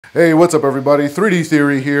Hey, what's up everybody? 3D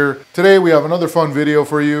Theory here. Today we have another fun video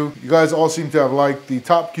for you. You guys all seem to have liked the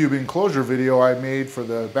TopCube Enclosure video I made for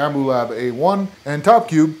the Bambu Lab A1, and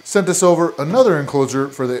TopCube sent us over another enclosure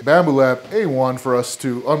for the Bambu Lab A1 for us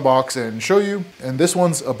to unbox and show you. And this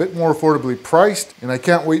one's a bit more affordably priced, and I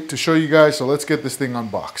can't wait to show you guys, so let's get this thing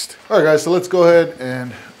unboxed. Alright guys, so let's go ahead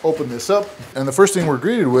and open this up. And the first thing we're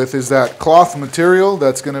greeted with is that cloth material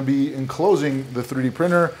that's going to be enclosing the 3D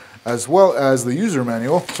printer, as well as the user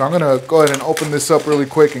manual. So I'm gonna go ahead and open this up really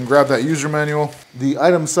quick and grab that user manual. The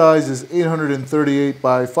item size is 838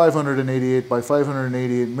 by 588 by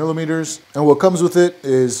 588 millimeters. And what comes with it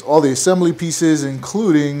is all the assembly pieces,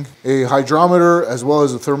 including a hydrometer as well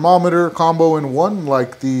as a thermometer combo in one,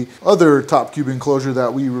 like the other TopCube enclosure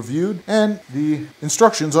that we reviewed, and the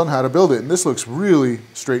instructions on how to build it. And this looks really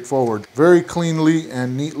straightforward. Very cleanly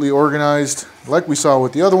and neatly organized, like we saw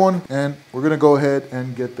with the other one, and we're gonna go ahead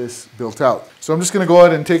and get this built out. So I'm just gonna go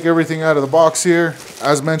ahead and take everything out of the box here.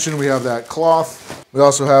 As mentioned, we have that cloth. We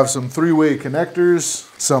also have some three-way connectors,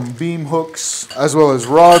 some beam hooks, as well as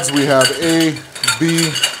rods. We have A,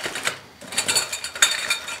 B,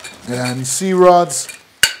 and C rods.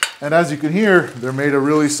 And as you can hear, they're made of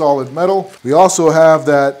really solid metal. We also have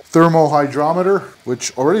that thermal hydrometer,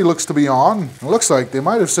 which already looks to be on. It looks like they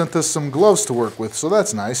might have sent us some gloves to work with, so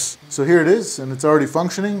that's nice. So here it is, and it's already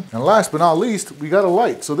functioning. And last but not least, we got a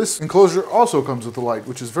light. So this enclosure also comes with a light,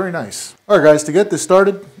 which is very nice. All right guys, to get this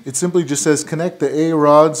started, it simply just says connect the A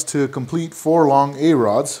rods to complete 4 long A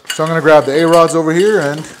rods. So I'm gonna grab the A rods over here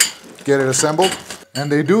and get it assembled.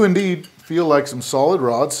 And they do indeed feel like some solid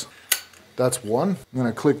rods. That's 1. I'm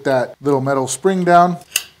going to click that little metal spring down.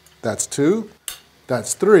 That's 2.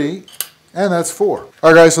 That's 3. And that's 4.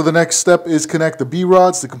 Alright guys, so the next step is connect the B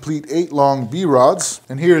rods to complete 8 long B rods.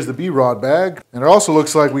 And here's the B rod bag. And it also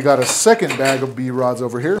looks like we got a second bag of B rods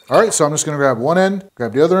over here. Alright, so I'm just going to grab one end,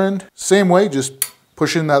 grab the other end. Same way, just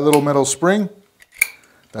push in that little metal spring.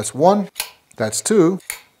 That's 1. That's 2.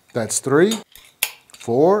 That's 3.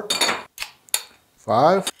 4.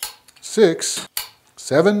 5. 6.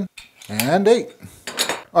 7. And 8.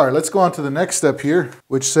 All right, let's go on to the next step here,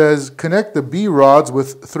 which says connect the B rods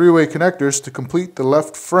with 3-way connectors to complete the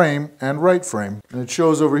left frame and right frame. And it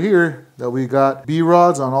shows over here that we got B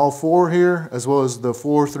rods on all 4 here, as well as the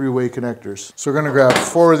 4 3-way connectors. So we're gonna grab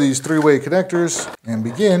 4 of these 3-way connectors and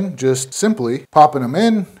begin just simply popping them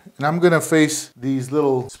in. And I'm gonna face these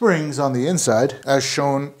little springs on the inside as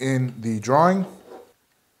shown in the drawing.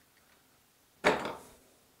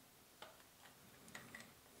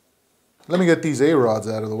 Let me get these A rods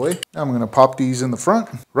out of the way. Now I'm going to pop these in the front.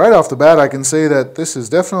 Right off the bat, I can say that this is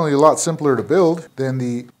definitely a lot simpler to build than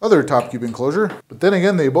the other TopCube enclosure. But then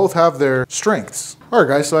again, they both have their strengths. Alright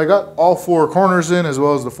guys, so I got all 4 corners in, as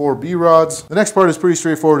well as the 4 B rods. The next part is pretty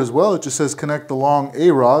straightforward as well. It just says connect the long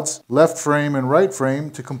A rods, left frame and right frame,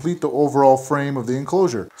 to complete the overall frame of the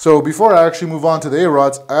enclosure. So before I actually move on to the A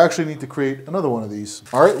rods, I actually need to create another one of these.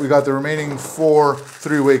 Alright, we got the remaining 4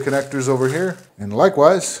 3-way connectors over here. And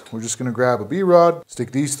likewise, we're just going to grab a B rod,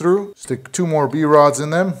 stick these through, stick 2 more B rods in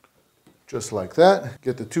them, just like that.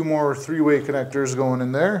 Get the 2 more 3-way connectors going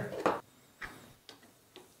in there.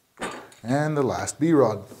 And the last B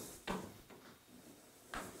rod.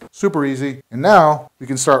 Super easy. And now we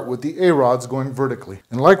can start with the A rods going vertically.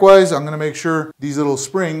 And likewise, I'm going to make sure these little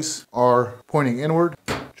springs are pointing inward,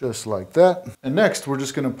 just like that. And next, we're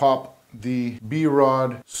just going to pop the B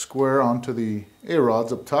rod square onto the A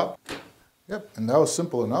rods up top. Yep, and that was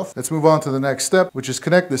simple enough. Let's move on to the next step, which is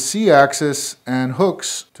connect the C-axis and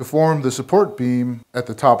hooks to form the support beam at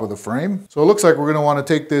the top of the frame. So it looks like we're going to want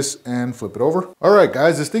to take this and flip it over. All right,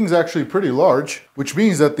 guys, this thing's actually pretty large, which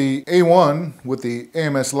means that the A1 with the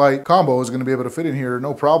AMS Lite combo is going to be able to fit in here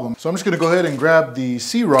no problem. So I'm just going to go ahead and grab the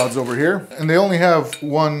C rods over here. And they only have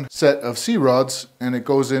 1 set of C rods, and it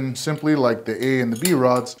goes in simply like the A and the B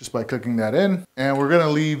rods, just by clicking that in. And we're going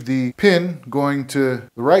to leave the pin going to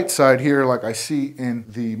the right side here, like I see in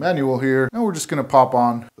the manual here. And we're just going to pop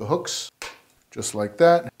on the hooks just like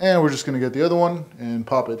that. And we're just going to get the other one and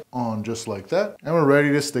pop it on just like that. And we're ready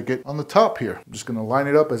to stick it on the top here. I'm just going to line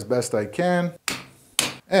it up as best I can.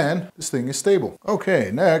 And this thing is stable. Okay,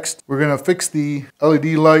 next we're going to fix the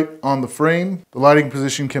LED light on the frame. The lighting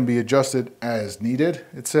position can be adjusted as needed,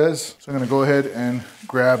 it says. So I'm going to go ahead and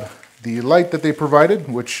grab the light that they provided,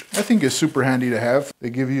 which I think is super handy to have. They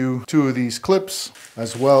give you 2 of these clips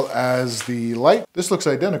as well as the light. This looks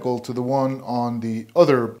identical to the one on the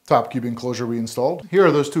other TopCube enclosure we installed. Here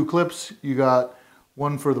are those 2 clips. You got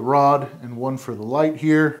one for the rod and one for the light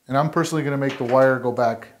here. And I'm personally going to make the wire go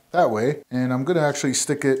back that way. And I'm gonna actually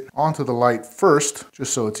stick it onto the light first,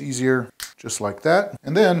 just so it's easier, just like that.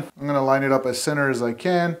 And then I'm gonna line it up as center as I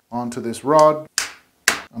can onto this rod.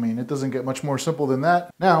 I mean, it doesn't get much more simple than that.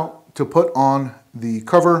 Now, to put on the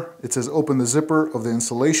cover, it says open the zipper of the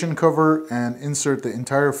insulation cover and insert the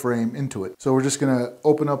entire frame into it. So we're just gonna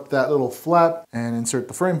open up that little flap and insert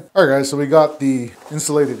the frame. All right guys, so we got the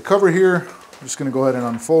insulated cover here. I'm just gonna go ahead and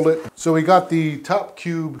unfold it. So we got the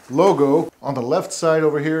TopCube logo on the left side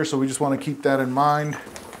over here, so we just wanna keep that in mind.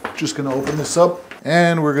 Just gonna open this up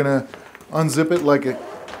and we're gonna unzip it like it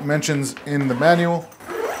mentions in the manual.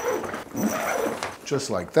 Just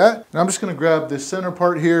like that. And I'm just gonna grab this center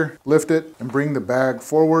part here, lift it, and bring the bag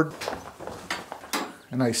forward.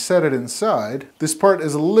 And I set it inside. This part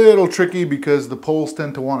is a little tricky because the poles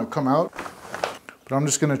tend to want to come out. But I'm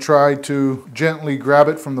just gonna try to gently grab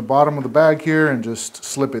it from the bottom of the bag here and just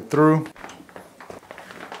slip it through.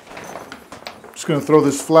 Just gonna throw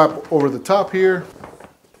this flap over the top here.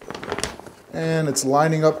 And it's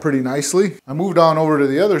lining up pretty nicely. I moved on over to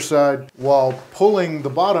the other side while pulling the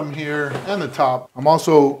bottom here and the top. I'm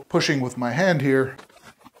also pushing with my hand here,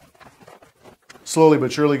 slowly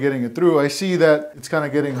but surely getting it through. I see that it's kind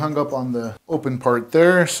of getting hung up on the open part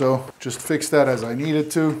there, so just fix that as I need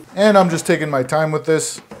it to. And I'm just taking my time with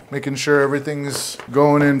this, making sure everything's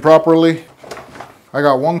going in properly. I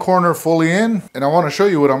got one corner fully in, and I want to show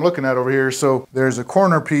you what I'm looking at over here. So there's a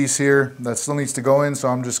corner piece here that still needs to go in, so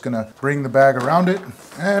I'm just gonna bring the bag around it,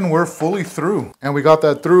 and we're fully through. And we got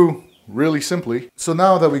that through really simply. So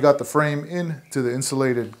now that we got the frame into the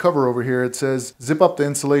insulated cover over here, it says zip up the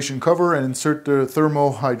insulation cover and insert the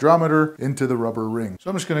thermal hydrometer into the rubber ring. So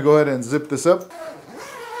I'm just gonna go ahead and zip this up.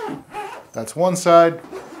 That's one side.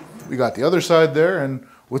 We got the other side there, and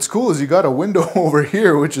what's cool is you got a window over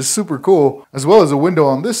here, which is super cool, as well as a window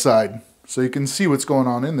on this side. So you can see what's going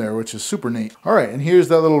on in there, which is super neat. All right, and here's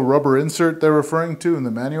that little rubber insert they're referring to in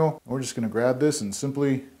the manual. We're just gonna grab this and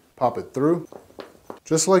simply pop it through,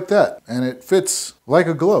 just like that. And it fits like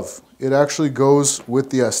a glove. It actually goes with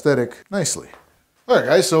the aesthetic nicely. All right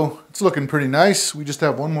guys, so it's looking pretty nice. We just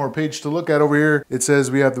have one more page to look at over here. It says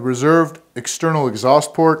we have the reserved external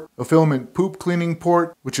exhaust port, a filament poop cleaning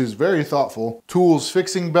port, which is very thoughtful, tools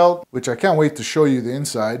fixing belt, which I can't wait to show you the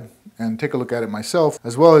inside and take a look at it myself,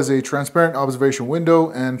 as well as a transparent observation window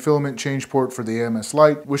and filament change port for the AMS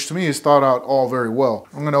Lite, which to me is thought out all very well.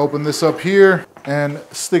 I'm gonna open this up here and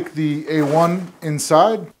stick the A1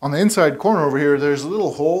 inside. On the inside corner over here, there's a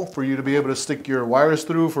little hole for you to be able to stick your wires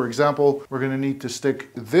through. For example, we're gonna need to stick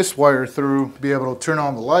this wire through to be able to turn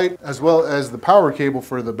on the light, as well as the power cable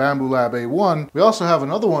for the Bambu Lab A1. We also have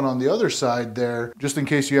another one on the other side there, just in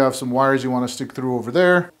case you have some wires you wanna stick through over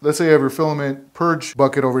there. Let's say you have your filament purge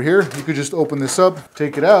bucket over here. You could just open this up,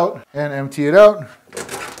 take it out, and empty it out,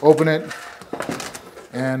 open it,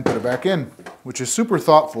 and put it back in, which is super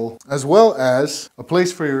thoughtful, as well as a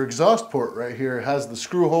place for your exhaust port right here. It has the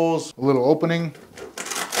screw holes, a little opening,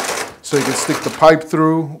 so you can stick the pipe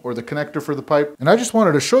through or the connector for the pipe. And I just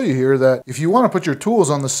wanted to show you here that if you want to put your tools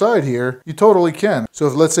on the side here, you totally can. So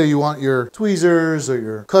if let's say you want your tweezers or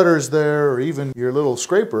your cutters there, or even your little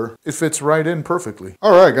scraper, it fits right in perfectly.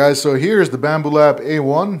 All right guys, so here's the Bambu Lab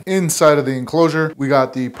A1 inside of the enclosure. We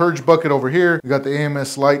got the purge bucket over here. We got the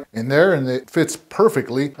AMS Lite in there, and it fits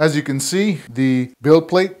perfectly. As you can see, the build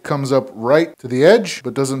plate comes up right to the edge,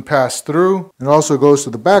 but doesn't pass through. It also goes to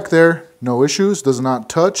the back there. No issues, does not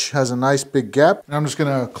touch, has a nice big gap. And I'm just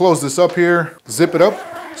gonna close this up here, zip it up,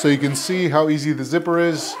 so you can see how easy the zipper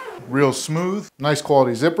is. Real smooth, nice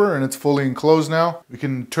quality zipper, and it's fully enclosed now. We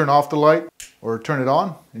can turn off the light or turn it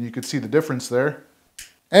on, and you can see the difference there.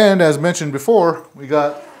 And as mentioned before, we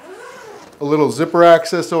got a little zipper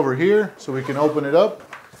access over here, so we can open it up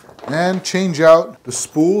and change out the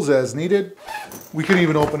spools as needed. We can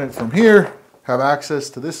even open it from here, have access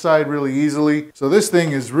to this side really easily. So this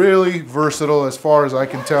thing is really versatile as far as I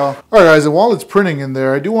can tell. All right guys, and while it's printing in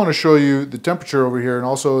there, I do want to show you the temperature over here and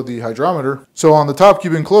also the hydrometer. So on the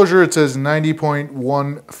TopCube Enclosure, it says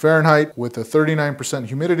 90.1 Fahrenheit with a 39%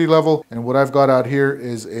 humidity level. And what I've got out here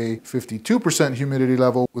is a 52% humidity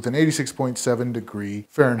level with an 86.7 degree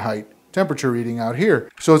Fahrenheit temperature reading out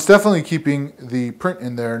here. So it's definitely keeping the print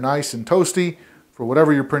in there nice and toasty for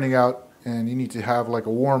whatever you're printing out, and you need to have like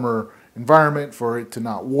a warmer environment for it to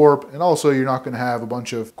not warp, and also you're not going to have a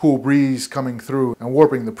bunch of cool breeze coming through and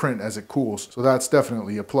warping the print as it cools. So that's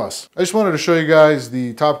definitely a plus. I just wanted to show you guys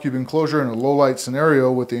the TopCube enclosure in a low light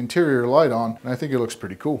scenario with the interior light on, and I think it looks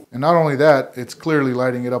pretty cool. And not only that, it's clearly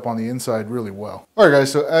lighting it up on the inside really well. Alright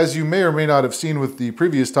guys, so as you may or may not have seen with the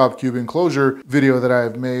previous TopCube enclosure video that I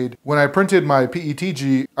have made, when I printed my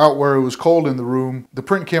PETG out where it was cold in the room, the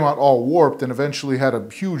print came out all warped and eventually had a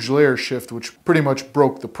huge layer shift which pretty much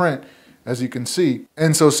broke the print, as you can see.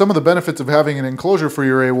 And so some of the benefits of having an enclosure for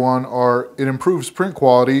your A1 are it improves print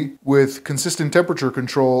quality with consistent temperature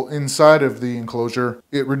control inside of the enclosure.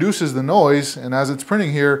 It reduces the noise, and as it's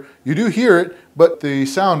printing here, you do hear it, but the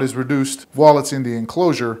sound is reduced while it's in the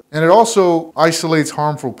enclosure. And it also isolates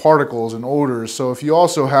harmful particles and odors. So if you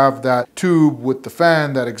also have that tube with the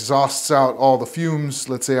fan that exhausts out all the fumes,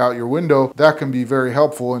 let's say out your window, that can be very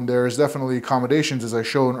helpful. And there's definitely accommodations, as I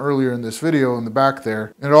showed earlier in this video, in the back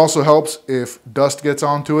there. And it also helps if dust gets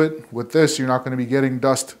onto it. With this, you're not going to be getting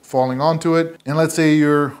dust falling onto it. And let's say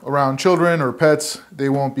you're around children or pets, they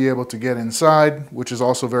won't be able to get inside, which is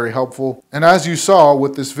also very helpful. And as you saw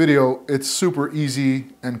with this video, it's super easy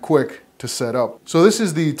and quick to set up. So this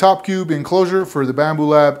is the TopCube enclosure for the Bambu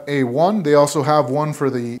Lab A1. They also have one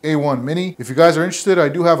for the A1 Mini. If you guys are interested, I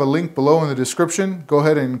do have a link below in the description. Go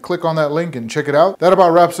ahead and click on that link and check it out. That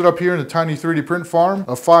about wraps it up here in the tiny 3D print farm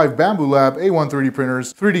of 5 Bambu Lab A1 3D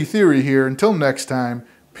printers. 3D Theory here. Until next time,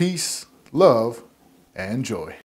 peace, love, and joy.